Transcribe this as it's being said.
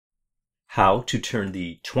How to turn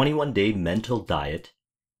the 21-day mental diet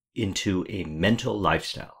into a mental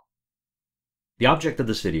lifestyle. The object of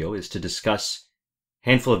this video is to discuss,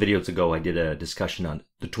 a handful of videos ago I did a discussion on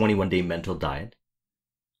the 21-day mental diet,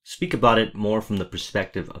 speak about it more from the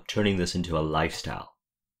perspective of turning this into a lifestyle.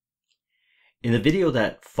 In the video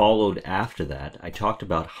that followed after that, I talked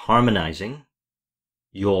about harmonizing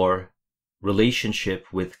your relationship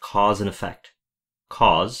with cause and effect.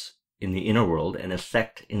 Cause in the inner world and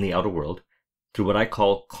effect in the outer world through what I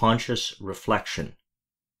call conscious reflection.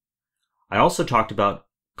 I also talked about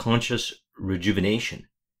conscious rejuvenation,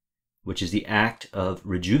 which is the act of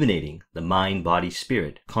rejuvenating the mind, body,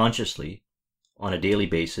 spirit consciously on a daily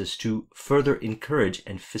basis to further encourage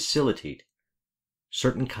and facilitate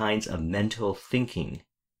certain kinds of mental thinking,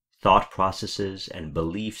 thought processes, and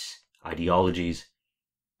beliefs, ideologies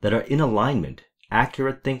that are in alignment,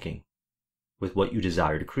 accurate thinking with what you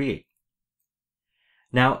desire to create.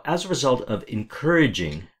 Now, as a result of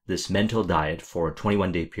encouraging this mental diet for a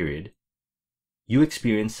 21-day period, you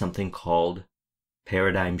experience something called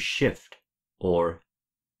paradigm shift, or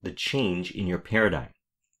the change in your paradigm.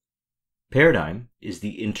 Paradigm is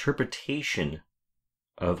the interpretation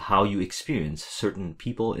of how you experience certain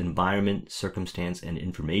people, environment, circumstance, and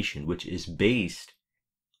information, which is based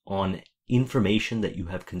on information that you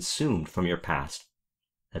have consumed from your past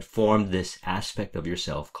that formed this aspect of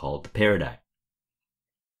yourself called the paradigm.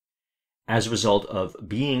 As a result of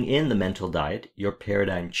being in the mental diet, your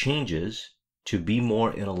paradigm changes to be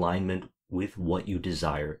more in alignment with what you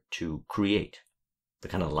desire to create, the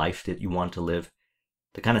kind of life that you want to live,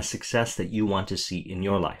 the kind of success that you want to see in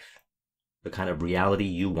your life, the kind of reality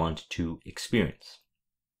you want to experience.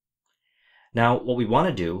 Now, what we want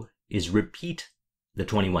to do is repeat the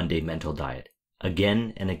 21-day mental diet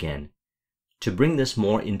again and again to bring this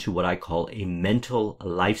more into what I call a mental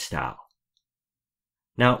lifestyle.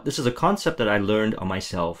 Now, this is a concept that I learned on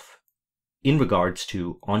myself in regards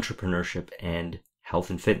to entrepreneurship and health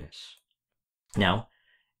and fitness. Now,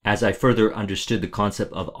 as I further understood the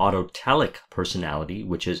concept of AUTOTELIC personality,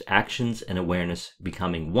 which is actions and awareness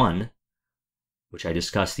becoming one, which I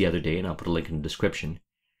discussed the other day, and I'll put a link in the description,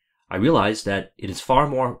 I realized that it is far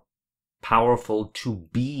more powerful to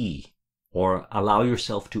be or allow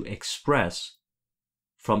yourself to express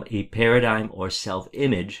from a paradigm or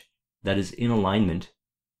self-image that is in alignment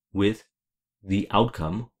with the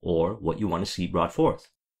outcome or what you want to see brought forth.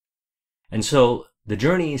 And so the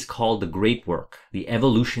journey is called the great work, the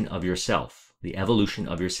evolution of yourself, the evolution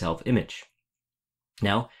of your self-image.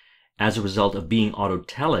 Now, as a result of being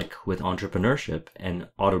autotelic with entrepreneurship and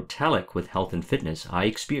autotelic with health and fitness, I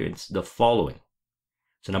experience the following.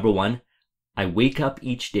 So number one, I wake up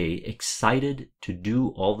each day excited to do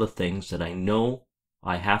all the things that I know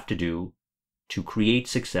I have to do to create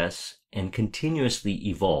success and continuously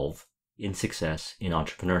evolve in success in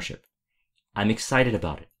entrepreneurship. I'm excited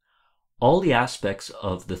about it. All the aspects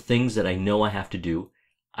of the things that I know I have to do,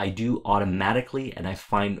 I do automatically, and I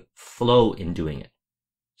find flow in doing it.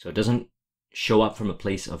 So it doesn't show up from a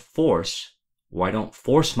place of force, where I don't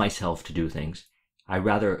force myself to do things. I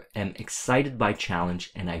rather am excited by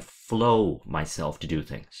challenge and I flow myself to do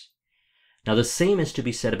things. Now the same is to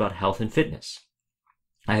be said about health and fitness.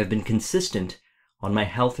 I have been consistent on my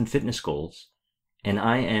health and fitness goals, and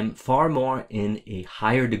I am far more in a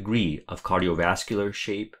higher degree of cardiovascular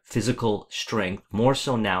shape, physical strength, more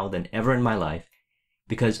so now than ever in my life,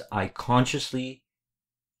 because I consciously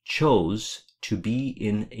chose to be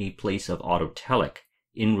in a place of autotelic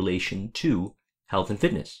in relation to health and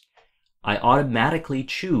fitness. I automatically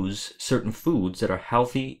choose certain foods that are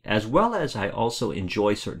healthy, as well as I also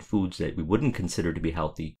enjoy certain foods that we wouldn't consider to be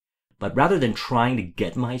healthy. But rather than trying to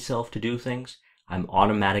get myself to do things, I'm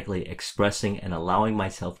automatically expressing and allowing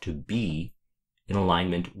myself to be in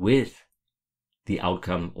alignment with the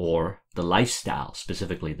outcome or the lifestyle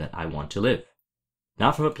specifically that I want to live.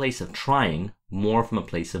 Not from a place of trying, more from a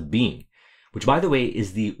place of being, which by the way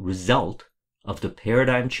is the result of the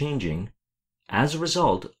paradigm changing as a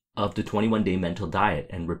result of the 21-day mental diet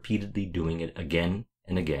and repeatedly doing it again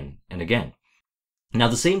and again and again. Now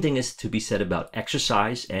the same thing is to be said about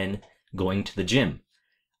exercise and going to the gym.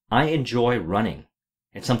 I enjoy running.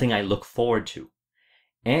 It's something I look forward to.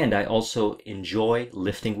 And I also enjoy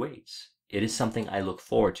lifting weights. It is something I look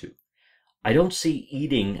forward to. I don't see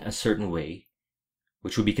eating a certain way,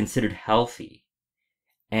 which would be considered healthy,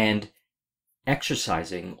 and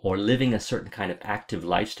exercising or living a certain kind of active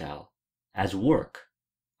lifestyle as work.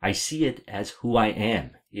 I see it as who I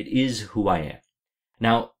am. It is who I am.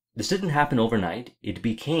 Now, this didn't happen overnight. It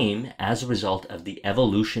became as a result of the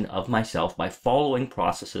evolution of myself by following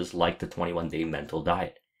processes like the 21-day mental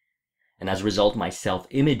diet. And as a result, my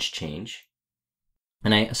self-image change.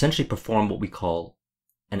 And I essentially perform what we call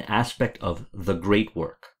an aspect of the great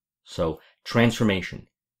work. So transformation.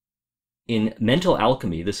 In mental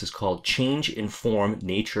alchemy, this is called change in form,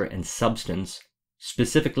 nature, and substance,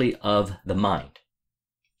 specifically of the mind.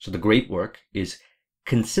 So the great work is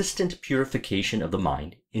consistent purification of the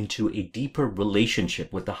mind into a deeper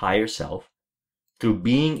relationship with the higher self through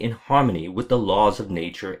being in harmony with the laws of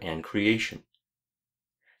nature and creation.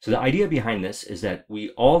 So the idea behind this is that we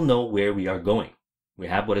all know where we are going. We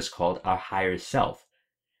have what is called our higher self,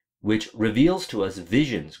 which reveals to us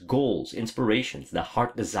visions, goals, inspirations, the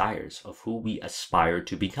heart desires of who we aspire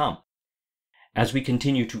to become. As we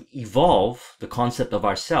continue to evolve the concept of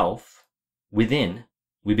ourself within,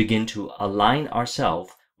 we begin to align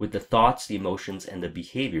ourselves with the thoughts, the emotions, and the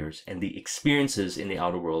behaviors and the experiences in the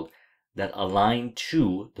outer world that align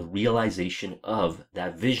to the realization of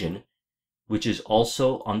that vision, which is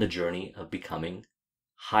also on the journey of becoming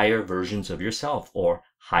higher versions of yourself or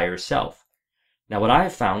higher self. Now, what I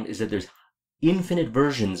have found is that there's infinite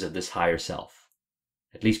versions of this higher self,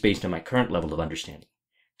 at least based on my current level of understanding.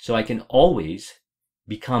 So I can always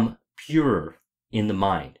become purer in the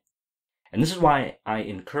mind. And this is why I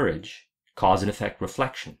encourage cause and effect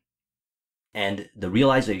reflection and the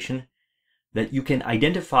realization that you can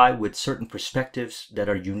identify with certain perspectives that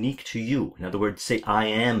are unique to you. In other words, say I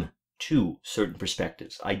am to certain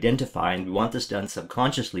perspectives. Identify, and we want this done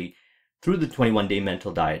subconsciously through the 21-day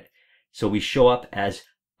mental diet. So we show up as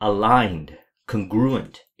aligned,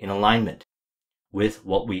 congruent, in alignment with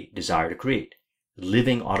what we desire to create,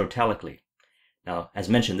 living autotelically. Now, as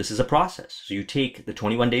mentioned, this is a process. So you take the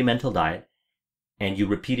 21-day mental diet and you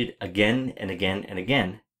repeat it again and again and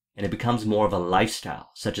again, and it becomes more of a lifestyle,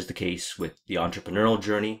 such as the case with the entrepreneurial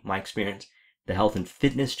journey, my experience, the health and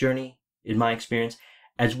fitness journey, in my experience,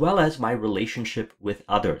 as well as my relationship with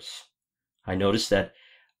others. I notice that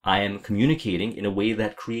I am communicating in a way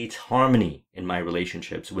that creates harmony in my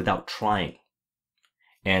relationships without trying.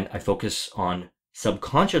 And I focus on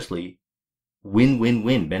subconsciously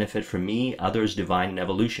win-win-win, benefit for me, others, divine, and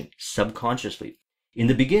evolution, subconsciously. In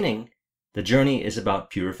the beginning, the journey is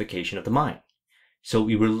about purification of the mind. So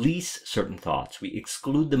we release certain thoughts. We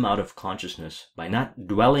exclude them out of consciousness by not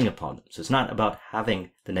dwelling upon them. So it's not about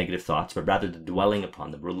having the negative thoughts, but rather the dwelling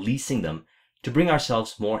upon them, releasing them to bring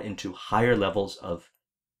ourselves more into higher levels of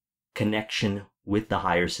connection with the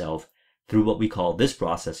higher self through what we call this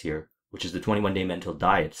process here, which is the 21-day mental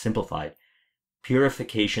diet, simplified,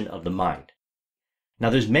 purification of the mind.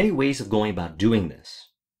 Now, there's many ways of going about doing this.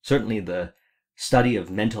 Certainly the study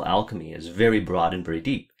of mental alchemy is very broad and very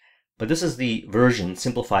deep. But this is the version,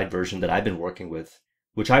 simplified version that I've been working with,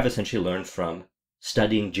 which I've essentially learned from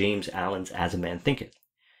studying James Allen's As a Man Thinketh.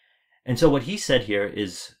 And so what he said here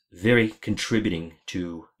is very contributing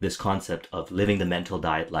to this concept of living the mental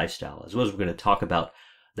diet lifestyle, as well as we're going to talk about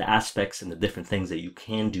the aspects and the different things that you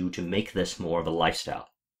can do to make this more of a lifestyle.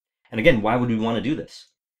 And again, why would we want to do this?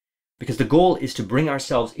 Because the goal is to bring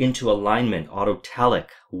ourselves into alignment, autotelic,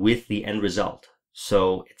 with the end result.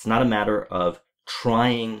 So it's not a matter of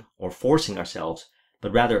trying or forcing ourselves,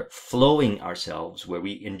 but rather flowing ourselves where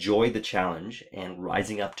we enjoy the challenge and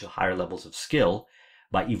rising up to higher levels of skill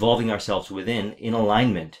by evolving ourselves within in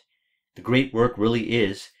alignment. The great work really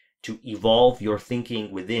is to evolve your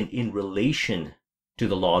thinking within in relation to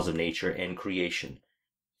the laws of nature and creation.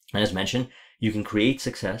 And as mentioned, you can create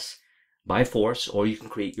success by force, or you can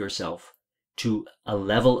create yourself to a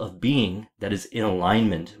level of being that is in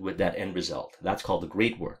alignment with that end result. That's called the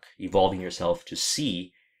great work, evolving yourself to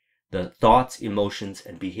see the thoughts, emotions,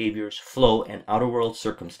 and behaviors flow and outer world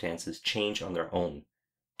circumstances change on their own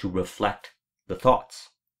to reflect the thoughts.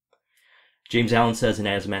 James Allen says in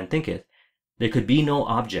As Man Thinketh, there could be no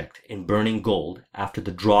object in burning gold after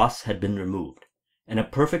the dross had been removed, and a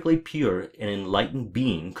perfectly pure and enlightened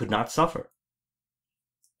being could not suffer.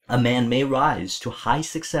 A man may rise to high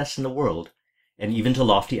success in the world and even to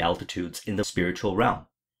lofty altitudes in the spiritual realm,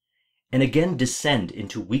 and again descend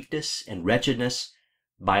into weakness and wretchedness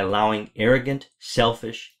by allowing arrogant,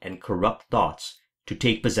 selfish, and corrupt thoughts to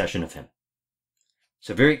take possession of him. It's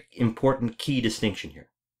a very important key distinction here.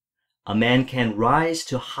 A man can rise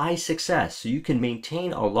to high success, so you can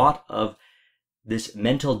maintain a lot of this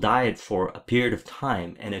mental diet for a period of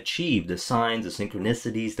time and achieve the signs, the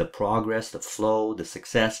synchronicities, the progress, the flow, the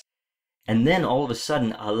success, and then all of a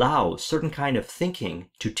sudden allow certain kind of thinking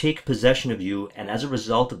to take possession of you, and as a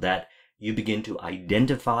result of that, you begin to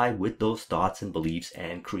identify with those thoughts and beliefs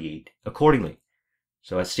and create accordingly.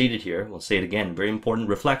 So as stated here, we'll say it again, very important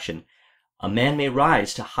reflection, a man may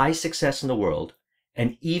rise to high success in the world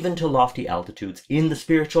and even to lofty altitudes in the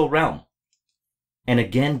spiritual realm. and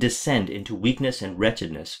again descend into weakness and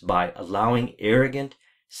wretchedness by allowing arrogant,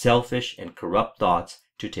 selfish, and corrupt thoughts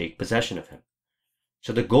to take possession of him.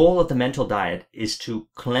 So the goal of the mental diet is to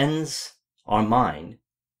cleanse our mind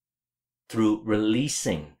through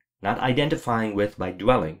releasing, not identifying with by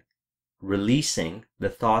dwelling, releasing the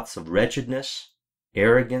thoughts of wretchedness,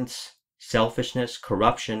 arrogance, selfishness,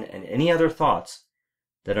 corruption, and any other thoughts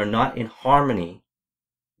that are not in harmony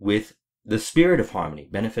with the spirit of harmony,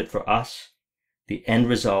 benefit for us, the end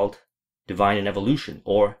result, divine and evolution,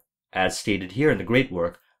 or, as stated here in the great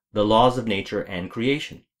work, the laws of nature and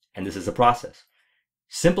creation. And this is a process,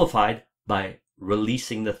 simplified by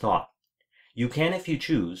releasing the thought. You can, if you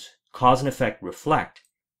choose, cause and effect reflect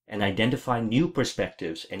and identify new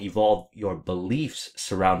perspectives and evolve your beliefs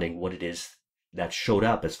surrounding what it is that showed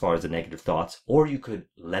up as far as the negative thoughts, or you could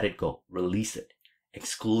let it go, release it,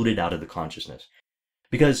 exclude it out of the consciousness.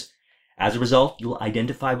 Because as a result, you'll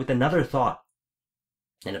identify with another thought.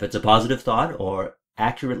 And if it's a positive thought, or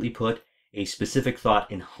accurately put, a specific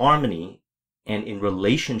thought in harmony and in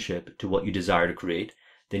relationship to what you desire to create,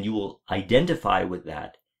 then you will identify with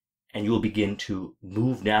that, and you will begin to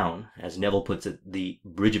move down, as Neville puts it, the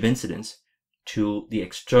bridge of incidence, to the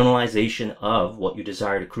externalization of what you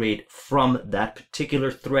desire to create from that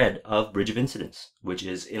particular thread of bridge of incidence, which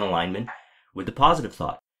is in alignment with the positive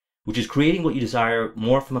thought, which is creating what you desire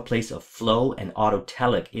more from a place of flow and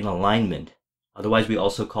autotelic in alignment. Otherwise, we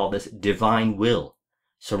also call this divine will,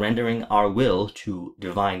 surrendering our will to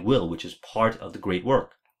divine will, which is part of the great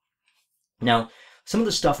work. Now, some of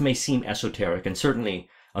the stuff may seem esoteric, and certainly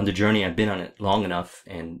on the journey I've been on it long enough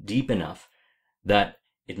and deep enough that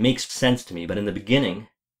it makes sense to me. But in the beginning,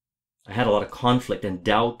 I had a lot of conflict and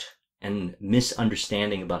doubt and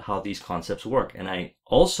misunderstanding about how these concepts work. And I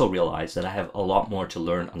also realized that I have a lot more to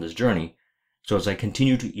learn on this journey. So as I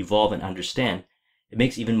continue to evolve and understand, it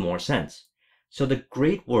makes even more sense. So the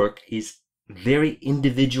great work is very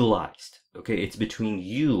individualized. Okay, it's between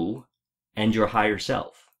you and your higher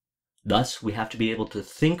self. Thus, we have to be able to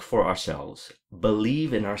think for ourselves,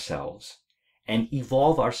 believe in ourselves, and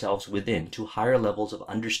evolve ourselves within to higher levels of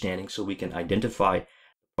understanding so we can identify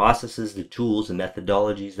processes, the tools, and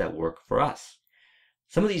methodologies that work for us.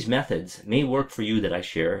 Some of these methods may work for you that I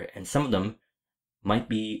share, and some of them might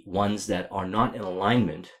be ones that are not in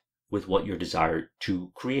alignment with what you desire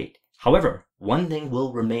to create. However, one thing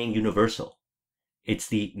will remain universal. It's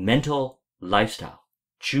the mental lifestyle,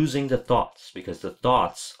 choosing the thoughts, because the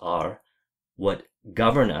thoughts are what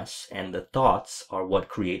govern us, and the thoughts are what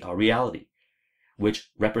create our reality, which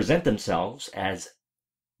represent themselves as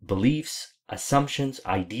beliefs, assumptions,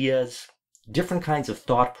 ideas, different kinds of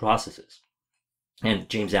thought processes. And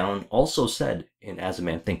James Allen also said in As a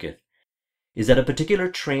Man Thinketh, is that a particular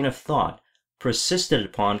train of thought persisted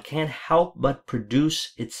upon can't help but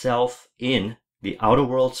produce itself in the outer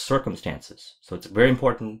world circumstances. So it's very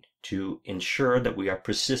important to ensure that we are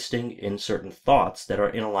persisting in certain thoughts that are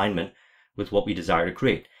in alignment with what we desire to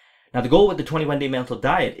create. Now, the goal with the 21-day mental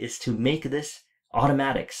diet is to make this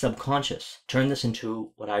automatic, subconscious, turn this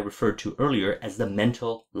into what I referred to earlier as the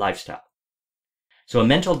mental lifestyle. So a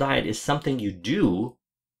mental diet is something you do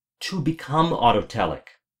to become autotelic,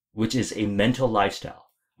 which is a mental lifestyle,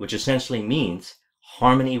 which essentially means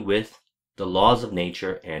harmony with the laws of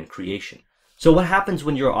nature and creation. So what happens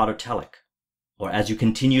when you're autotelic, or as you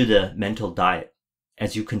continue the mental diet,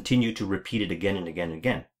 as you continue to repeat it again and again and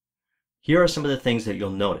again? Here are some of the things that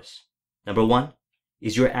you'll notice. Number one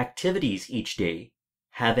is your activities each day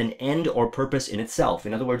have an end or purpose in itself.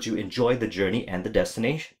 In other words, you enjoy the journey and the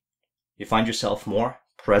destination. You find yourself more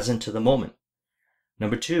present to the moment.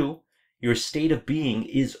 Number two, your state of being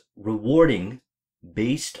is rewarding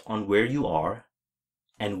based on where you are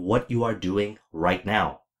and what you are doing right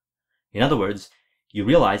now. In other words, you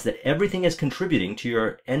realize that everything is contributing to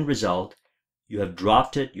your end result. You have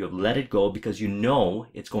dropped it, you have let it go because you know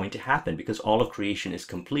it's going to happen, because all of creation is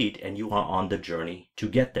complete and you are on the journey to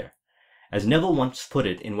get there. As Neville once put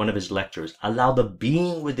it in one of his lectures, allow the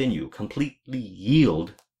being within you, completely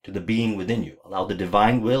yield to the being within you. Allow the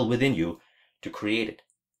divine will within you to create it.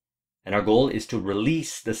 And our goal is to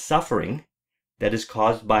release the suffering that is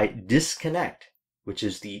caused by disconnect, which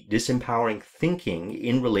is the disempowering thinking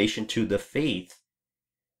in relation to the faith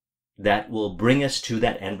that will bring us to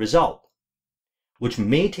that end result, which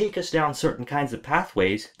may take us down certain kinds of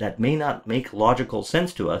pathways that may not make logical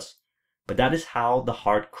sense to us, but that is how the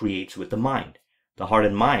heart creates with the mind. The heart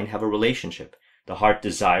and mind have a relationship. The heart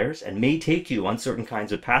desires and may take you on certain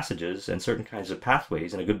kinds of passages and certain kinds of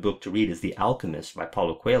pathways, and a good book to read is The Alchemist by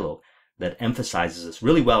Paulo Coelho that emphasizes this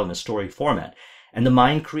really well in a story format. And the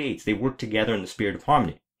mind creates. They work together in the spirit of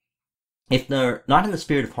harmony. If they're not in the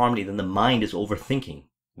spirit of harmony, then the mind is overthinking.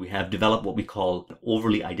 We have developed what we call an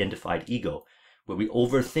overly identified ego, where we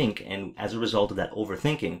overthink, and as a result of that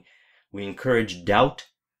overthinking, we encourage doubt,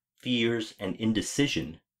 fears, and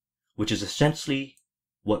indecision, which is essentially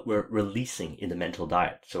what we're releasing in the mental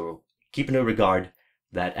diet. So keep in regard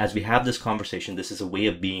that as we have this conversation, this is a way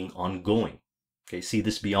of being ongoing. Okay, see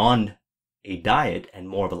this beyond a diet and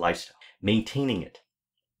more of a lifestyle, maintaining it.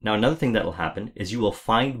 Now, another thing that will happen is you will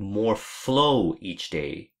find more flow each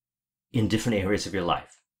day in different areas of your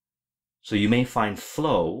life. So you may find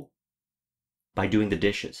flow by doing the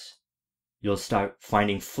dishes. You'll start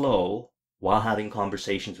finding flow while having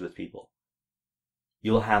conversations with people.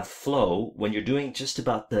 You'll have flow when you're doing just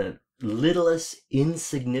about the littlest,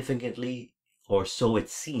 insignificantly, or so it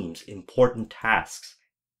seems, important tasks,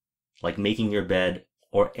 like making your bed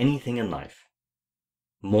or anything in life.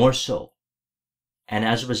 More so. And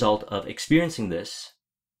as a result of experiencing this,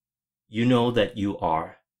 you know that you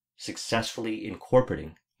are successfully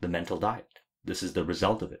incorporating the mental diet. This is the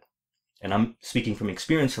result of it. And I'm speaking from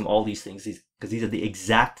experience from all these things, because these are the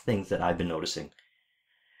exact things that I've been noticing.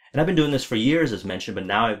 And I've been doing this for years, as mentioned, but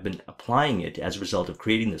now I've been applying it as a result of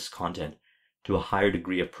creating this content to a higher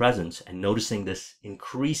degree of presence and noticing this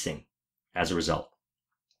increasing as a result.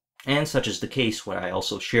 And such is the case where I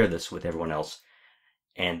also share this with everyone else,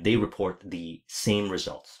 and they report the same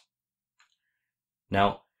results.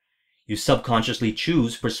 Now, you subconsciously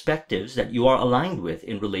choose perspectives that you are aligned with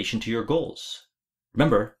in relation to your goals.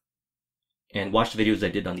 Remember, and watch the videos I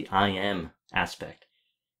did on the I am aspect.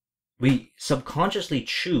 We subconsciously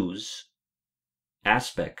choose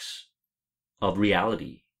aspects of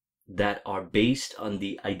reality that are based on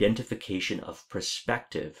the identification of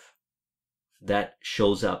perspective that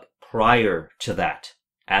shows up prior to that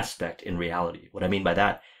aspect in reality. What I mean by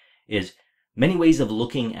that is many ways of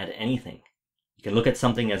looking at anything. You can look at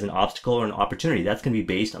something as an obstacle or an opportunity. That's going to be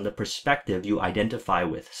based on the perspective you identify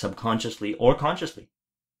with, subconsciously or consciously.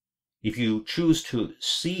 If you choose to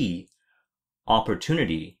see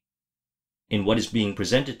opportunity in what is being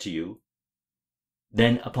presented to you,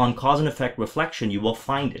 then upon cause and effect reflection, you will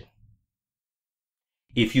find it.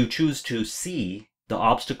 If you choose to see the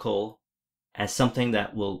obstacle as something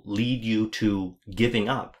that will lead you to giving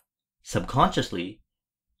up subconsciously,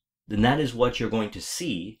 then that is what you're going to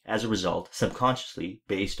see as a result subconsciously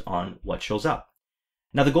based on what shows up.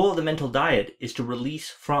 Now, the goal of the mental diet is to release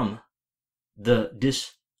from the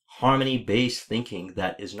disharmony-based thinking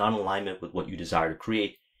that is not in alignment with what you desire to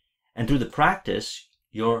create. And through the practice,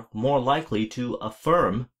 you're more likely to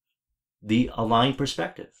affirm the aligned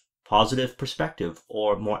perspective, positive perspective,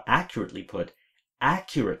 or more accurately put,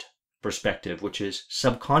 accurate perspective, which is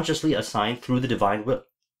subconsciously assigned through the divine will,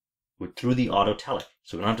 through the autotelic.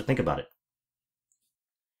 So we don't have to think about it.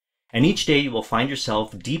 And each day you will find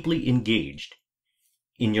yourself deeply engaged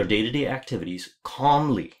in your day-to-day activities,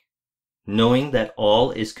 calmly, knowing that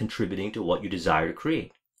all is contributing to what you desire to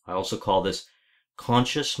create. I also call this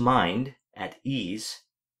conscious mind at ease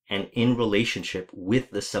and in relationship with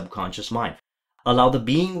the subconscious mind. Allow the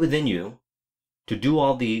being within you to do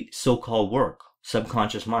all the so-called work,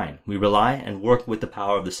 subconscious mind. We rely and work with the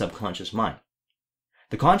power of the subconscious mind.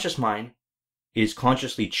 The conscious mind is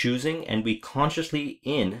consciously choosing, and we consciously,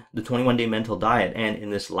 in the 21-day mental diet and in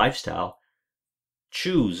this lifestyle,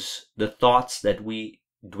 choose the thoughts that we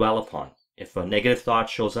dwell upon. If a negative thought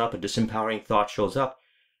shows up, a disempowering thought shows up,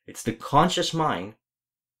 it's the conscious mind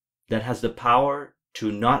that has the power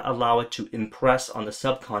to not allow it to impress on the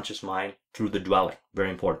subconscious mind through the dwelling. Very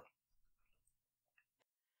important.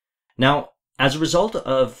 Now, as a result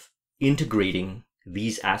of integrating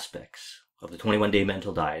these aspects of the 21-day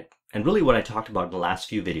mental diet, and really what I talked about in the last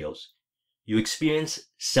few videos, you experience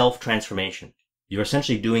self-transformation. You're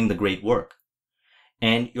essentially doing the great work,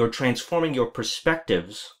 and you're transforming your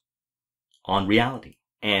perspectives on reality.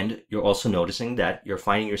 And you're also noticing that you're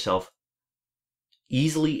finding yourself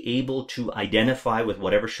easily able to identify with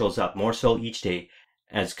whatever shows up, more so each day,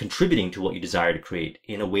 as contributing to what you desire to create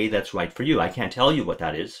in a way that's right for you. I can't tell you what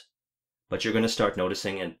that is, but you're going to start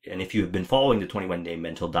noticing, and if you've been following the 21-day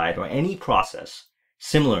mental diet or any process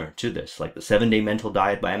similar to this, like the 7-day mental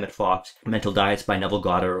diet by Emmett Fox, mental diets by Neville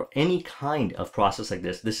Goddard, or any kind of process like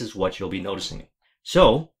this is what you'll be noticing.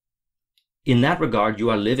 So, in that regard, you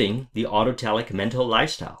are living the autotelic mental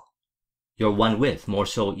lifestyle. You're one with, more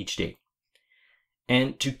so each day.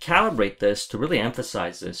 And to calibrate this, to really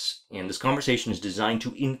emphasize this, and this conversation is designed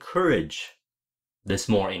to encourage this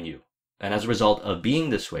more in you. And as a result of being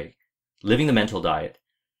this way, living the mental diet,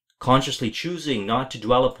 consciously choosing not to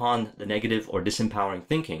dwell upon the negative or disempowering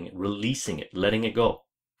thinking, releasing it, letting it go.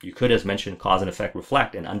 You could, as mentioned, cause and effect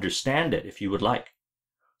reflect and understand it if you would like.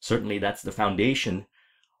 Certainly that's the foundation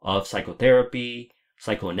of psychotherapy,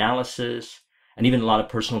 psychoanalysis, and even a lot of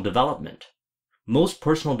personal development. Most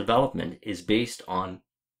personal development is based on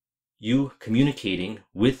you communicating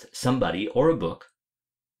with somebody or a book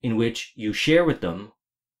in which you share with them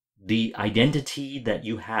the identity that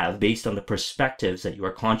you have based on the perspectives that you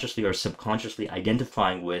are consciously or subconsciously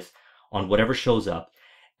identifying with on whatever shows up,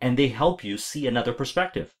 and they help you see another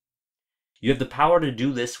perspective. You have the power to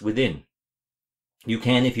do this within. You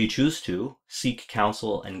can, if you choose to, seek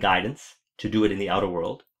counsel and guidance to do it in the outer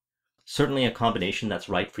world. Certainly a combination that's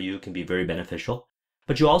right for you can be very beneficial,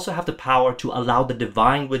 but you also have the power to allow the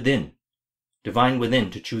divine within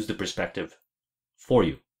to choose the perspective for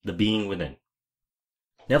you, the being within.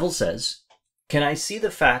 Neville says, "Can I see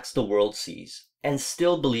the facts the world sees and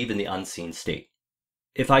still believe in the unseen state?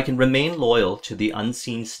 If I can remain loyal to the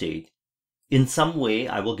unseen state, in some way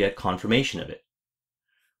I will get confirmation of it."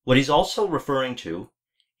 What he's also referring to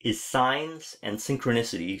is signs and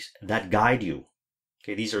synchronicities that guide you.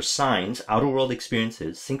 Okay, these are signs, outer world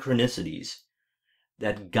experiences, synchronicities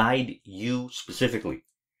that guide you specifically.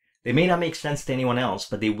 They may not make sense to anyone else,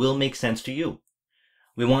 but they will make sense to you.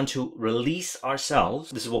 We want to release ourselves,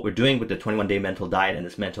 this is what we're doing with the 21-day mental diet and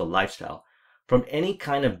this mental lifestyle, from any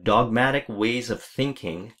kind of dogmatic ways of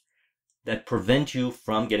thinking that prevent you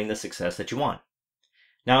from getting the success that you want.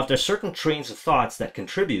 Now, if there's certain trains of thoughts that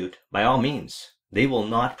contribute, by all means, they will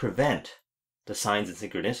not prevent the signs and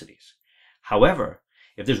synchronicities. However,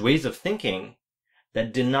 if there's ways of thinking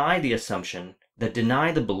that deny the assumption, that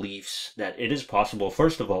deny the beliefs that it is possible,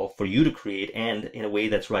 first of all, for you to create and in a way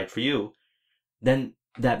that's right for you, then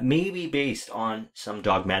that may be based on some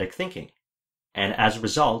dogmatic thinking. And as a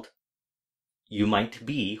result, you might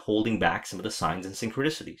be holding back some of the signs and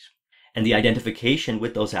synchronicities. And the identification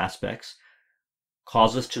with those aspects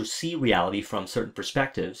cause us to see reality from certain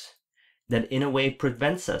perspectives that in a way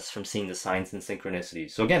prevents us from seeing the signs and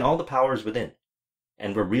synchronicities. So again, all the power is within.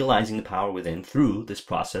 And we're realizing the power within through this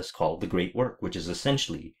process called the great work, which is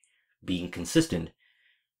essentially being consistent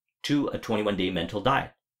to a 21-day mental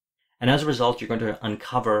diet. And as a result, you're going to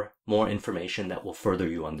uncover more information that will further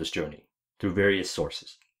you on this journey through various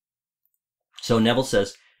sources. So Neville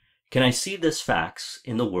says, "Can I see this facts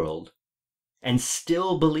in the world and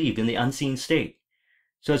still believe in the unseen state?"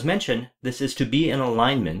 So as mentioned, this is to be in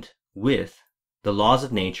alignment with the laws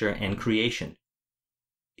of nature and creation.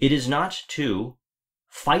 It is not to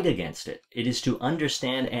fight against it. It is to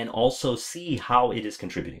understand and also see how it is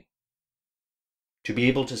contributing. To be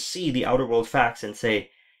able to see the outer world facts and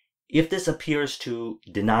say, if this appears to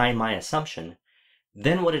deny my assumption,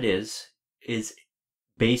 then what it is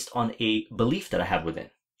based on a belief that I have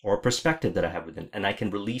within, or a perspective that I have within, and I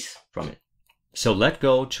can release from it. So let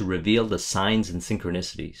go to reveal the signs and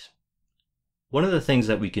synchronicities. One of the things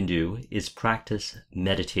that we can do is practice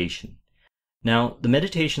meditation. Now, the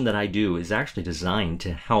meditation that I do is actually designed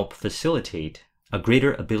to help facilitate a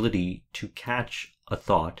greater ability to catch a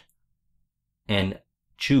thought and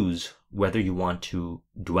choose whether you want to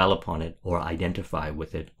dwell upon it or identify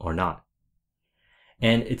with it or not.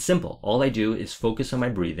 And it's simple. All I do is focus on my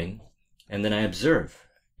breathing, and then I observe.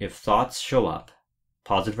 If thoughts show up,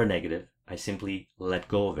 positive or negative, I simply let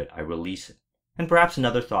go of it. I release it. And perhaps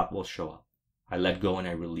another thought will show up. I let go and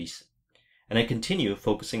I release it. And I continue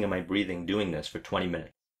focusing on my breathing, doing this for 20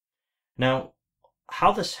 minutes. Now,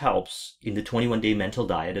 how this helps in the 21-day mental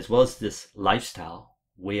diet, as well as this lifestyle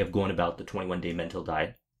way of going about the 21-day mental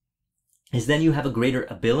diet, is then you have a greater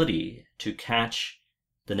ability to catch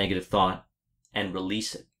the negative thought and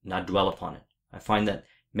release it, not dwell upon it. I find that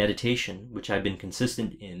meditation, which I've been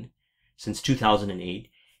consistent in since 2008,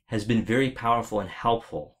 has been very powerful and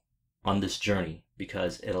helpful on this journey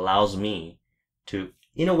because it allows me to,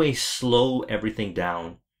 in a way, slow everything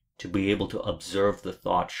down to be able to observe the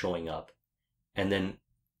thought showing up and then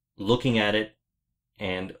looking at it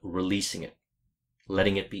and releasing it,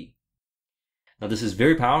 letting it be. Now, this is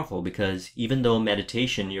very powerful because even though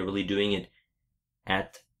meditation, you're really doing it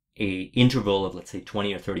at an interval of, let's say,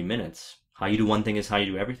 20 or 30 minutes, how you do one thing is how you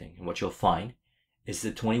do everything. And what you'll find is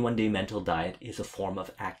the 21-day mental diet is a form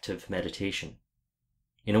of active meditation.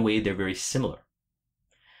 In a way, they're very similar.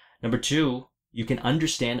 Number two, you can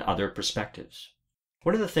understand other perspectives.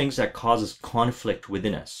 One of the things that causes conflict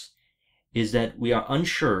within us is that we are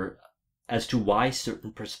unsure as to why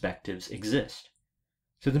certain perspectives exist.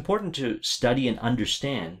 So it's important to study and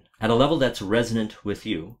understand at a level that's resonant with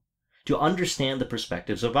you, to understand the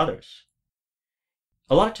perspectives of others.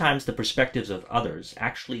 A lot of times the perspectives of others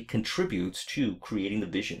actually contributes to creating the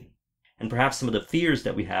vision. And perhaps some of the fears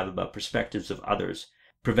that we have about perspectives of others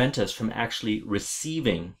prevent us from actually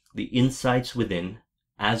receiving the insights within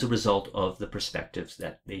as a result of the perspectives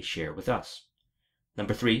that they share with us.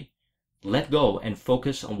 Number 3, let go and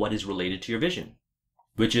focus on what is related to your vision,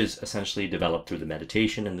 which is essentially developed through the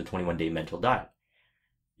meditation and the 21-day mental diet.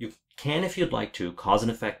 You can, if you'd like to, cause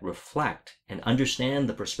and effect reflect and understand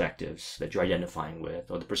the perspectives that you're identifying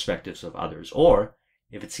with or the perspectives of others. Or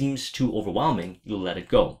if it seems too overwhelming, you'll let it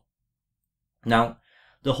go. Now,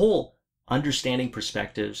 the whole understanding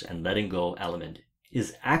perspectives and letting go element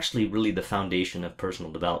is actually really the foundation of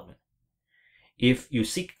personal development. If you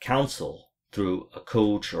seek counsel through a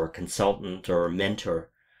coach or a consultant or a mentor,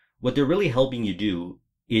 what they're really helping you do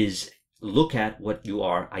is look at what you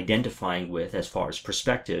are identifying with as far as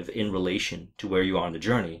perspective in relation to where you are on the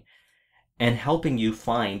journey and helping you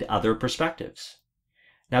find other perspectives.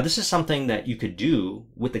 Now, this is something that you could do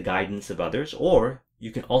with the guidance of others, or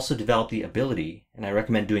you can also develop the ability, and I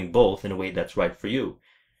recommend doing both in a way that's right for you,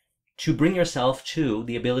 to bring yourself to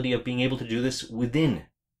the ability of being able to do this within,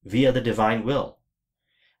 via the divine will.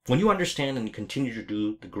 When you understand and continue to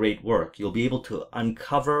do the great work, you'll be able to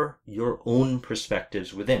uncover your own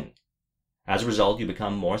perspectives within. As a result, you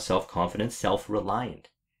become more self-confident, self-reliant,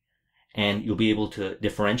 and you'll be able to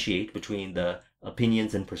differentiate between the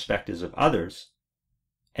opinions and perspectives of others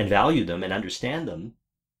and value them and understand them,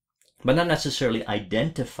 but not necessarily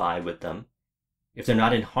identify with them if they're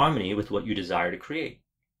not in harmony with what you desire to create.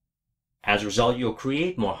 As a result, you'll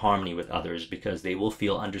create more harmony with others because they will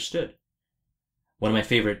feel understood. One of my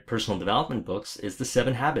favorite personal development books is The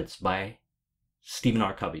 7 Habits by Stephen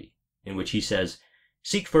R. Covey, in which he says,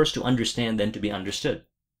 "Seek first to understand, then to be understood."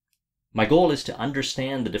 My goal is to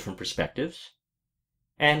understand the different perspectives,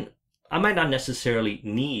 and I might not necessarily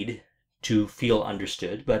need to feel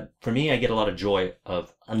understood, but for me, I get a lot of joy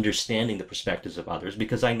of understanding the perspectives of others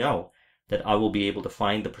because I know that I will be able to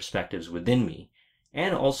find the perspectives within me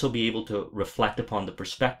and also be able to reflect upon the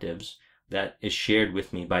perspectives that is shared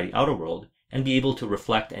with me by the outer world and be able to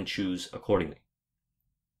reflect and choose accordingly.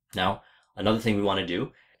 Now, another thing we want to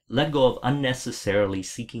do, let go of unnecessarily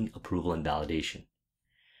seeking approval and validation.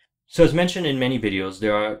 So as mentioned in many videos,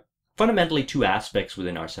 there are fundamentally 2 aspects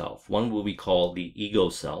within ourself. One what we call the ego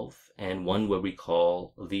self and one what we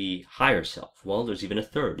call the higher self. Well, there's even a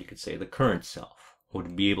third, you could say the current self,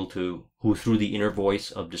 who through the inner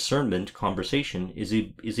voice of discernment conversation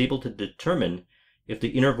is able to determine if the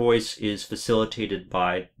inner voice is facilitated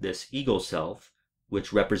by this ego self,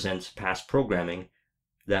 which represents past programming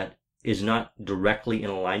that is not directly in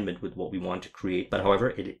alignment with what we want to create, but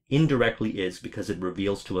however, it indirectly is because it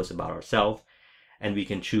reveals to us about ourselves, and we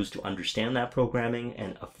can choose to understand that programming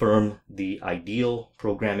and affirm the ideal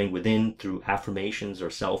programming within through affirmations or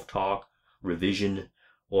self-talk, revision,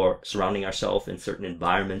 or surrounding ourselves in certain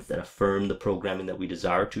environments that affirm the programming that we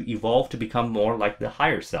desire to evolve to become more like the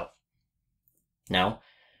higher self. Now,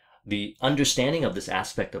 the understanding of this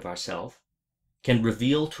aspect of ourself can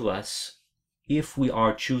reveal to us if we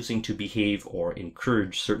are choosing to behave or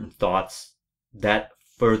encourage certain thoughts that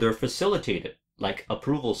further facilitate it, like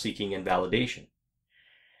approval seeking and validation.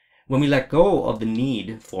 When we let go of the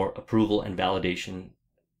need for approval and validation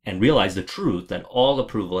and realize the truth that all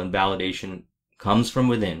approval and validation comes from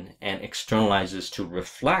within and externalizes to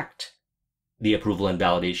reflect the approval and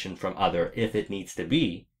validation from other if it needs to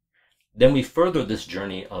be, then we further this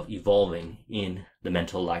journey of evolving in the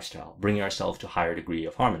mental lifestyle, bringing ourselves to a higher degree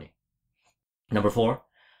of harmony. Number 4,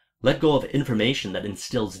 let go of information that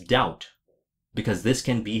instills doubt, because this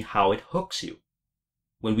can be how it hooks you.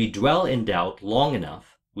 When we dwell in doubt long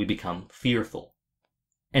enough, we become fearful.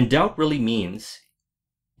 And doubt really means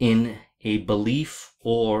in a belief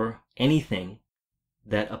or anything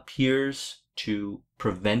that appears to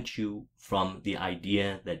prevent you from the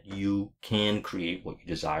idea that you can create what you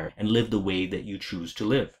desire and live the way that you choose to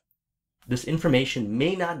live. This information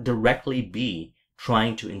may not directly be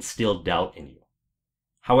trying to instill doubt in you.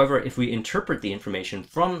 However, if we interpret the information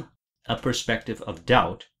from a perspective of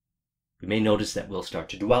doubt, we may notice that we'll start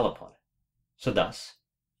to dwell upon it. So thus,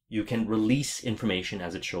 you can release information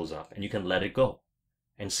as it shows up and you can let it go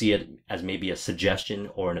and see it as maybe a suggestion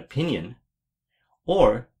or an opinion,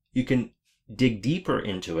 or you can dig deeper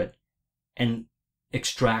into it and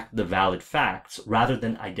extract the valid facts rather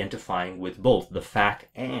than identifying with both the fact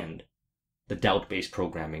and the doubt-based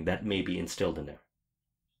programming that may be instilled in there.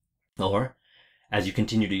 Or, as you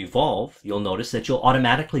continue to evolve, you'll notice that you'll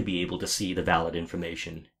automatically be able to see the valid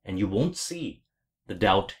information and you won't see the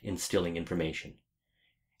doubt-instilling information.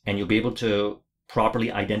 And you'll be able to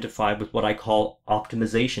properly identify with what I call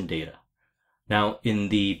optimization data. Now, in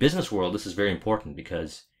the business world, this is very important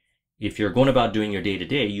because if you're going about doing your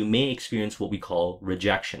day-to-day, you may experience what we call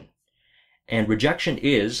rejection. And rejection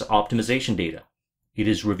is optimization data. It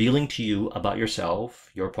is revealing to you about yourself,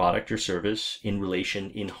 your product, your service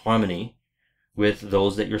in harmony with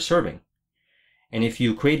those that you're serving. And if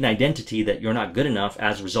you create an identity that you're not good enough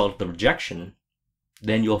as a result of the rejection,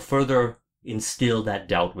 then you'll further instill that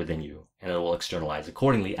doubt within you, and it will externalize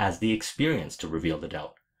accordingly as the experience to reveal the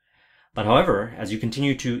doubt. But however, as you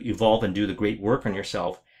continue to evolve and do the great work on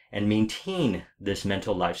yourself and maintain this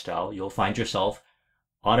mental lifestyle, you'll find yourself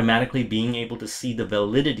automatically being able to see the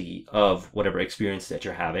validity of whatever experience that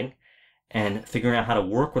you're having and figuring out how to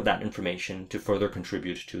work with that information to further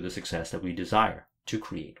contribute to the success that we desire to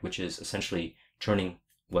create, which is essentially turning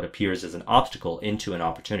what appears as an obstacle into an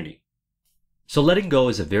opportunity. So letting go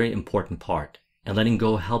is a very important part, and letting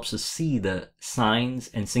go helps us see the signs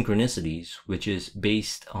and synchronicities, which is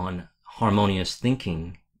based on harmonious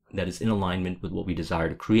thinking that is in alignment with what we desire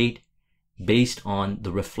to create, based on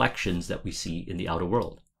the reflections that we see in the outer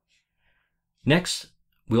world. Next,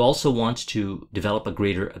 we also want to develop a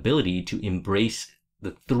greater ability to embrace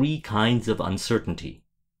the three kinds of uncertainty.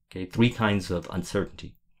 Okay, three kinds of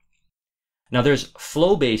uncertainty. Now there's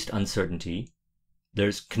flow-based uncertainty,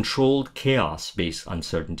 there's controlled chaos-based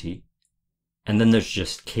uncertainty, and then there's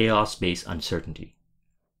just chaos-based uncertainty.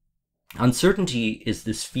 Uncertainty is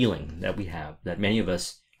this feeling that we have that many of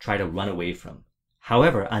us try to run away from.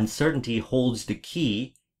 However, uncertainty holds the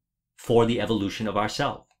key for the evolution of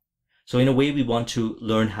ourselves. So in a way, we want to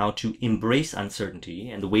learn how to embrace uncertainty,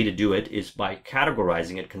 and the way to do it is by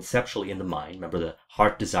categorizing it conceptually in the mind. Remember, the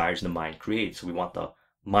heart desires and the mind creates, so we want the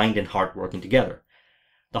mind and heart working together.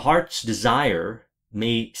 The heart's desire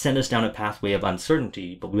may send us down a pathway of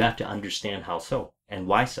uncertainty, but we have to understand how so and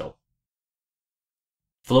why so.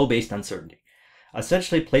 Flow-based uncertainty.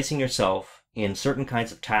 Essentially placing yourself in certain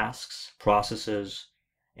kinds of tasks, processes,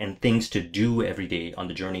 and things to do every day on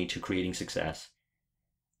the journey to creating success,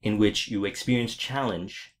 in which you experience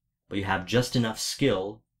challenge, but you have just enough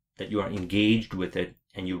skill that you are engaged with it,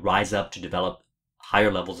 and you rise up to develop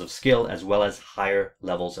higher levels of skill as well as higher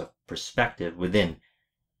levels of perspective within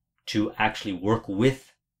to actually work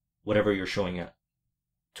with whatever you're showing up,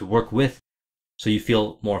 to work with so you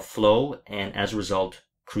feel more flow and as a result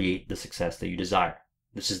create the success that you desire.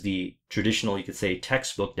 This is the traditional, you could say,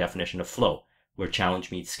 textbook definition of flow, where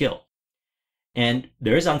challenge meets skill. And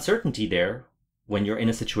there is uncertainty there when you're in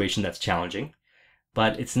a situation that's challenging,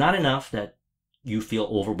 but it's not enough that you feel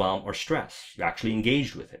overwhelmed or stressed. You're actually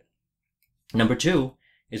engaged with it. Number two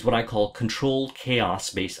is what I call controlled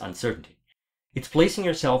chaos-based uncertainty. It's placing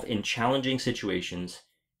yourself in challenging situations,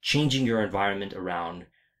 changing your environment around,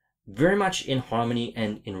 very much in harmony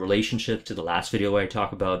and in relationship to the last video where I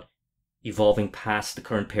talk about evolving past the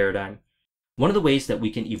current paradigm. One of the ways that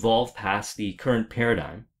we can evolve past the current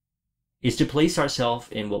paradigm is to place ourselves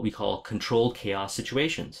in what we call controlled chaos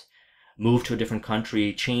situations. Move to a different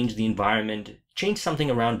country, change the environment, change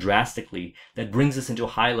something around drastically that brings us into a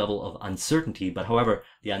high level of uncertainty. But however,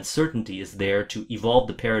 the uncertainty is there to evolve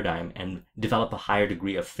the paradigm and develop a higher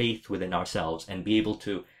degree of faith within ourselves and be able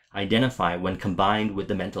to identify, when combined with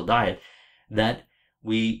the mental diet, that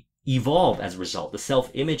we evolve as a result. The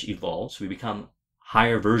self-image evolves. We become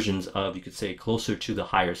higher versions of, you could say, closer to the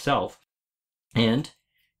higher self. And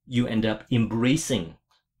you end up embracing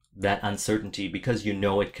that uncertainty because you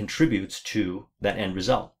know it contributes to that end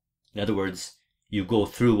result. In other words, you go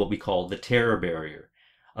through what we call the terror barrier,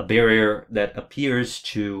 a barrier that appears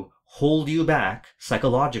to hold you back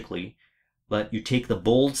psychologically, but you take the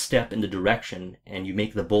bold step in the direction and you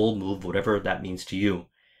make the bold move, whatever that means to you,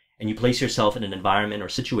 and you place yourself in an environment or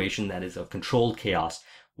situation that is of controlled chaos,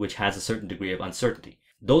 which has a certain degree of uncertainty.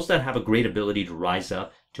 Those that have a great ability to rise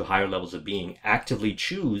up to higher levels of being actively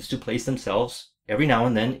choose to place themselves every now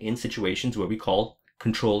and then in situations where we call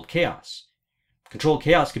controlled chaos. Controlled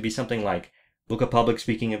chaos could be something like book a public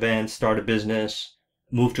speaking event, start a business,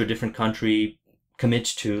 move to a different country, commit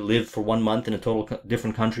to live for 1 month in a total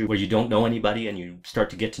different country where you don't know anybody and you start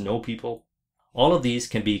to get to know people. All of these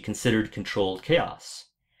can be considered controlled chaos.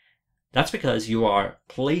 That's because you are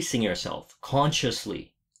placing yourself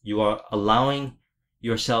consciously. You are allowing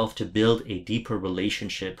yourself to build a deeper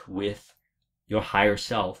relationship with your higher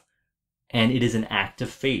self, and it is an act of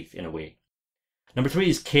faith in a way. Number three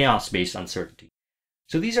is chaos-based uncertainty.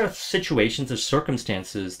 So these are situations or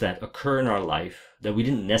circumstances that occur in our life that we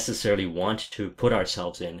didn't necessarily want to put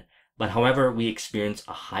ourselves in, but however, we experience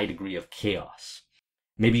a high degree of chaos.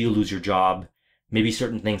 Maybe you lose your job, maybe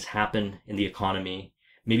certain things happen in the economy,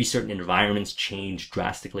 maybe certain environments change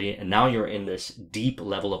drastically, and now you're in this deep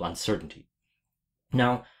level of uncertainty.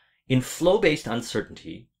 Now, in flow-based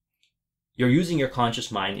uncertainty, you're using your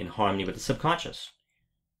conscious mind in harmony with the subconscious.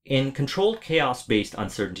 In controlled chaos-based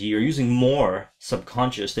uncertainty, you're using more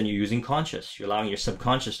subconscious than you're using conscious. You're allowing your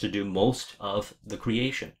subconscious to do most of the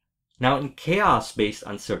creation. Now, in chaos-based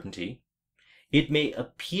uncertainty, it may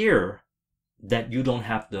appear that you don't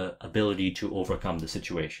have the ability to overcome the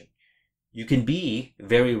situation. You can be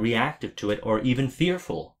very reactive to it or even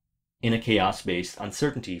fearful in a chaos-based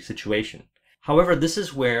uncertainty situation. However, this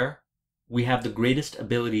is where we have the greatest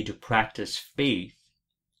ability to practice faith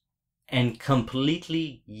and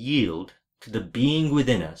completely yield to the being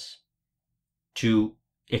within us to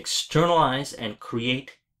externalize and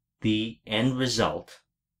create the end result.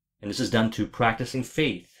 And this is done through practicing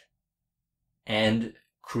faith and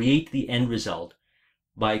create the end result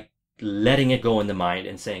by letting it go in the mind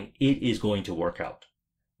and saying it is going to work out.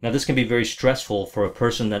 Now, this can be very stressful for a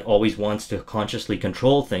person that always wants to consciously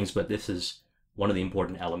control things, but this is one of the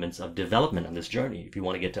important elements of development on this journey if you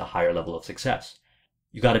want to get to a higher level of success.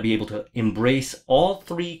 You got to be able to embrace all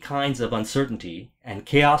three kinds of uncertainty, and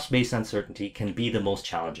chaos-based uncertainty can be the most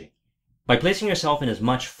challenging. By placing yourself in as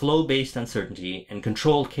much flow-based uncertainty and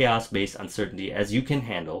controlled chaos-based uncertainty as you can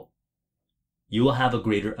handle, you will have a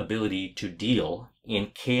greater ability to deal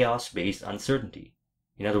in chaos-based uncertainty.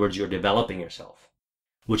 In other words, you're developing yourself,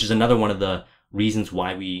 which is another one of the reasons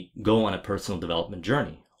why we go on a personal development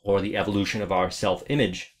journey or the evolution of our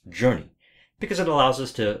self-image journey, because it allows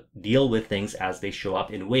us to deal with things as they show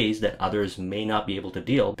up in ways that others may not be able to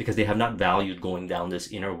deal because they have not valued going down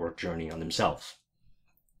this inner work journey on themselves.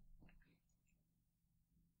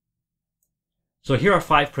 So here are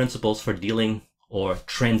 5 principles for dealing or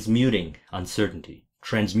transmuting uncertainty.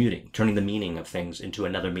 Transmuting, turning the meaning of things into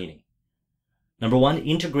another meaning. Number 1,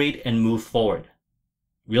 integrate and move forward.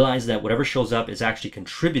 Realize that whatever shows up is actually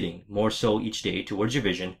contributing more so each day towards your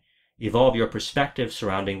vision. Evolve your perspective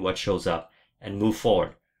surrounding what shows up and move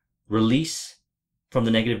forward. Release from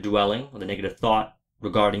the negative dwelling or the negative thought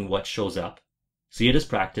regarding what shows up. See it as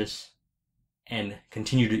practice and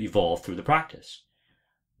continue to evolve through the practice.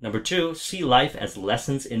 Number 2, see life as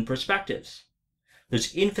lessons in perspectives.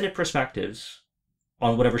 There's infinite perspectives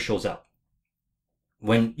on whatever shows up.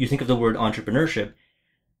 When you think of the word entrepreneurship,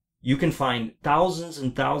 you can find thousands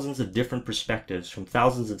and thousands of different perspectives from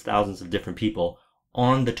thousands and thousands of different people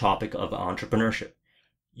on the topic of entrepreneurship.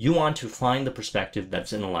 You want to find the perspective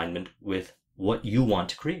that's in alignment with what you want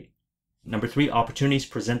to create. Number 3, opportunities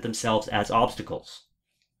present themselves as obstacles.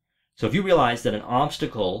 So if you realize that an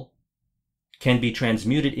obstacle can be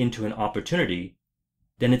transmuted into an opportunity,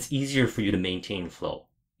 then it's easier for you to maintain flow.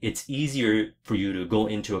 It's easier for you to go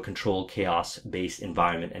into a controlled chaos-based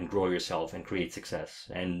environment and grow yourself and create success.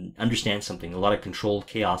 And understand something, a lot of controlled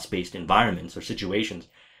chaos-based environments or situations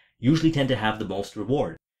usually tend to have the most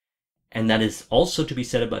reward. And that is also to be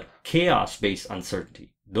said about chaos-based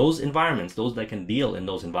uncertainty. Those environments, those that can deal in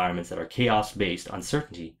those environments that are chaos-based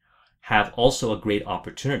uncertainty, have also a great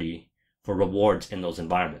opportunity for rewards in those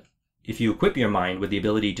environments. If you equip your mind with the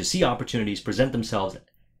ability to see opportunities present themselves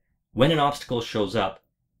when an obstacle shows up,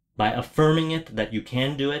 by affirming it that you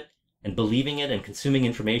can do it and believing it and consuming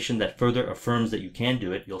information that further affirms that you can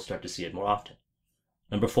do it, you'll start to see it more often.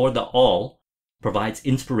 Number 4, the all provides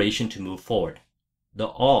inspiration to move forward. The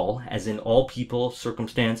all, as in all people,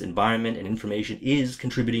 circumstance, environment, and information, is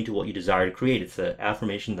contributing to what you desire to create. It's an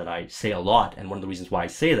affirmation that I say a lot, and one of the reasons why I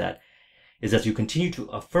say that is as you continue to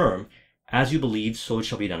affirm, as you believe, so it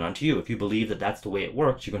shall be done unto you. If you believe that that's the way it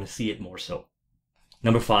works, you're going to see it more so.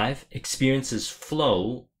 Number 5, experiences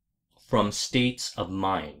flow from states of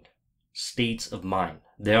mind. States of mind.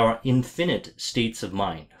 There are infinite states of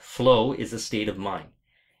mind. Flow is a state of mind.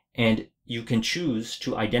 And you can choose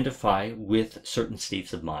to identify with certain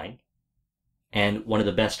states of mind. And one of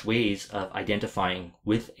the best ways of identifying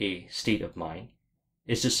with a state of mind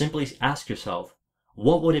is to simply ask yourself,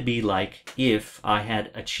 what would it be like if I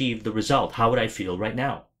had achieved the result? How would I feel right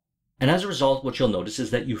now? And as a result, what you'll notice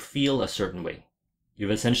is that you feel a certain way.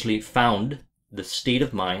 You've essentially found the state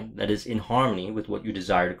of mind that is in harmony with what you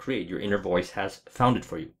desire to create. Your inner voice has found it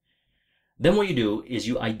for you. Then what you do is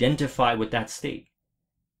you identify with that state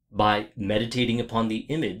by meditating upon the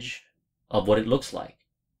image of what it looks like,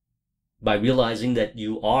 by realizing that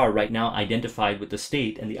you are right now identified with the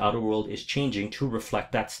state and the outer world is changing to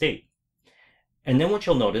reflect that state. And then what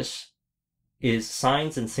you'll notice is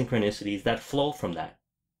signs and synchronicities that flow from that.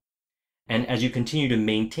 And as you continue to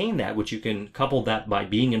maintain that, which you can couple that by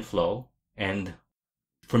being in flow, and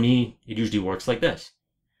for me, it usually works like this.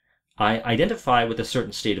 I identify with a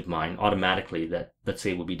certain state of mind automatically that, let's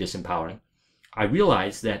say, will be disempowering. I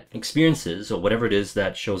realize that experiences, or whatever it is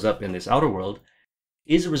that shows up in this outer world,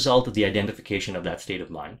 is a result of the identification of that state of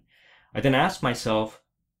mind. I then ask myself,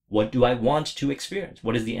 What do I want to experience?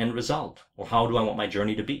 What is the end result? Or how do I want my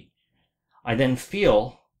journey to be? I then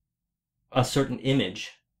feel a certain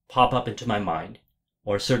image pop up into my mind,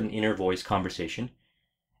 or a certain inner voice conversation,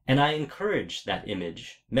 and I encourage that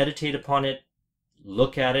image, meditate upon it,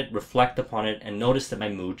 look at it, reflect upon it, and notice that my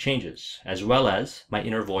mood changes, as well as my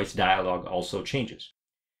inner voice dialogue also changes.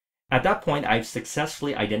 At that point, I've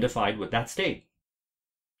successfully identified with that state.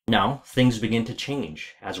 Now, things begin to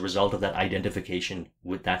change as a result of that identification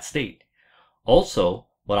with that state. Also,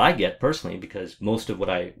 what I get personally, because most of what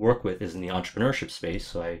I work with is in the entrepreneurship space,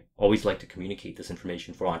 so I always like to communicate this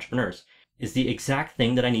information for entrepreneurs, is the exact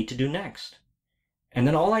thing that I need to do next. And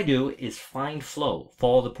then all I do is find flow,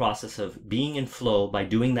 follow the process of being in flow by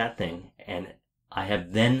doing that thing, and I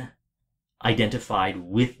have then identified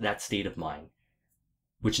with that state of mind,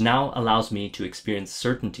 which now allows me to experience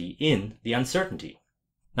certainty in the uncertainty.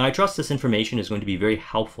 Now, I trust this information is going to be very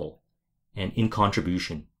helpful and in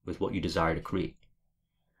contribution with what you desire to create.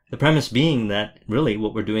 The premise being that really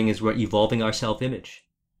what we're doing is we're evolving our self-image.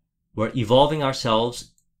 We're evolving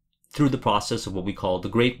ourselves through the process of what we call the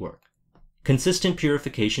great work. Consistent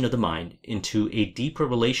purification of the mind into a deeper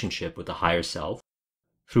relationship with the higher self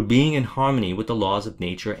through being in harmony with the laws of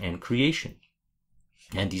nature and creation.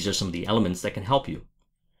 And these are some of the elements that can help you.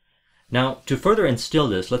 Now, to further instill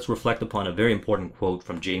this, let's reflect upon a very important quote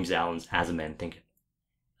from James Allen's As a Man Thinketh.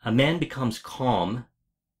 A man becomes calm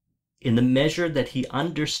in the measure that he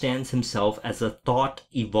understands himself as a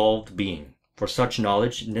thought-evolved being, for such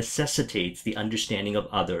knowledge necessitates the understanding of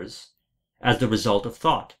others as the result of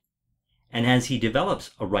thought. And as he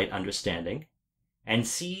develops a right understanding and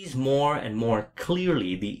sees more and more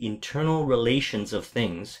clearly the internal relations of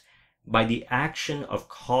things, by the action of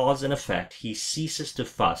cause and effect, he ceases to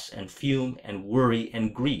fuss and fume and worry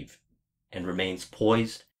and grieve, and remains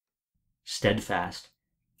poised, steadfast,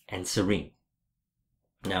 and serene.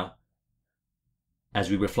 Now, as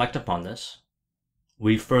we reflect upon this,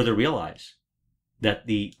 we further realize that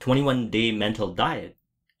the 21-day mental diet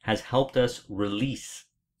has helped us release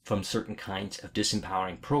from certain kinds of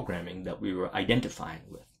disempowering programming that we were identifying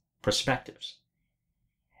with, perspectives.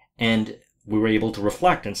 And we were able to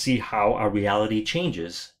reflect and see how our reality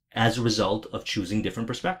changes as a result of choosing different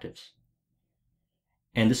perspectives.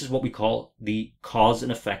 And this is what we call the cause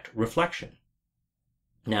and effect reflection.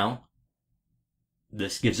 Now,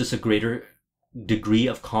 this gives us a greater degree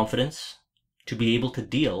of confidence to be able to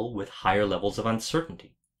deal with higher levels of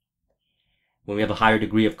uncertainty. When we have a higher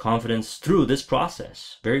degree of confidence through this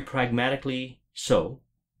process, very pragmatically so,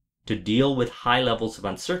 to deal with high levels of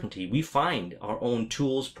uncertainty, we find our own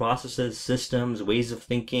tools, processes, systems, ways of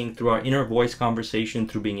thinking, through our inner voice conversation,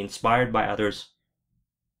 through being inspired by others,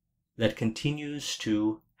 that continues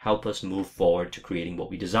to help us move forward to creating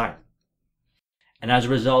what we desire. And as a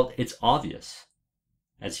result, it's obvious,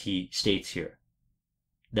 as he states here,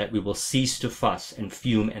 that we will cease to fuss and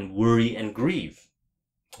fume and worry and grieve.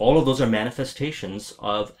 All of those are manifestations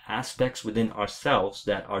of aspects within ourselves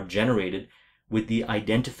that are generated with the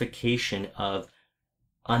identification of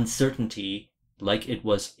uncertainty like it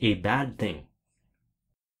was a bad thing.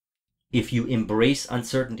 If you embrace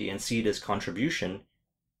uncertainty and see it as contribution,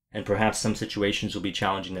 and perhaps some situations will be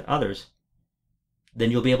challenging than others, then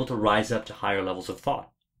you'll be able to rise up to higher levels of thought.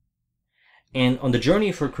 And on the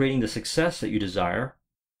journey for creating the success that you desire,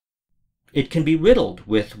 it can be riddled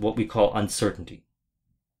with what we call uncertainty.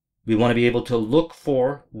 We want to be able to look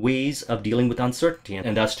for ways of dealing with uncertainty,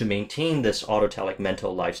 and thus to maintain this autotelic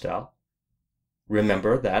mental lifestyle.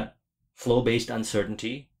 Remember that flow-based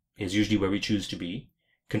uncertainty is usually where we choose to be.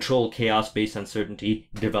 Controlled chaos-based uncertainty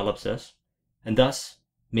develops us. And thus,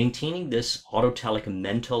 maintaining this autotelic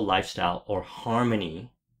mental lifestyle or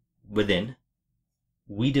harmony within,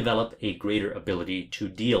 we develop a greater ability to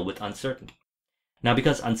deal with uncertainty. Now,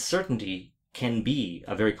 because uncertainty can be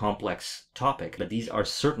a very complex topic, but these are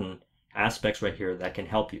certain aspects right here that can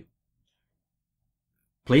help you.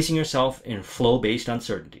 Placing yourself in flow-based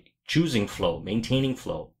uncertainty, choosing flow, maintaining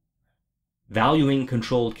flow, valuing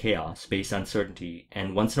controlled chaos-based uncertainty,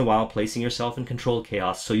 and once in a while placing yourself in controlled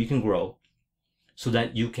chaos so you can grow, so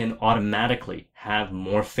that you can automatically have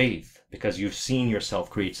more faith because you've seen yourself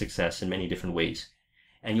create success in many different ways,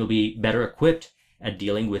 and you'll be better equipped at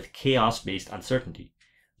dealing with chaos-based uncertainty.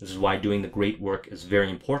 This is why doing the great work is very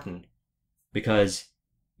important, because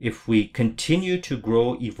if we continue to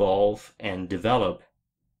grow, evolve, and develop,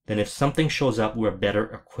 then if something shows up, we're better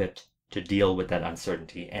equipped to deal with that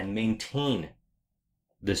uncertainty and maintain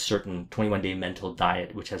this certain 21-day mental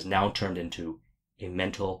diet, which has now turned into a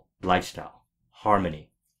mental lifestyle, harmony.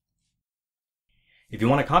 If you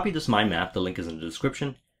want to copy this mind map, the link is in the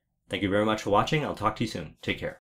description. Thank you very much for watching. I'll talk to you soon. Take care.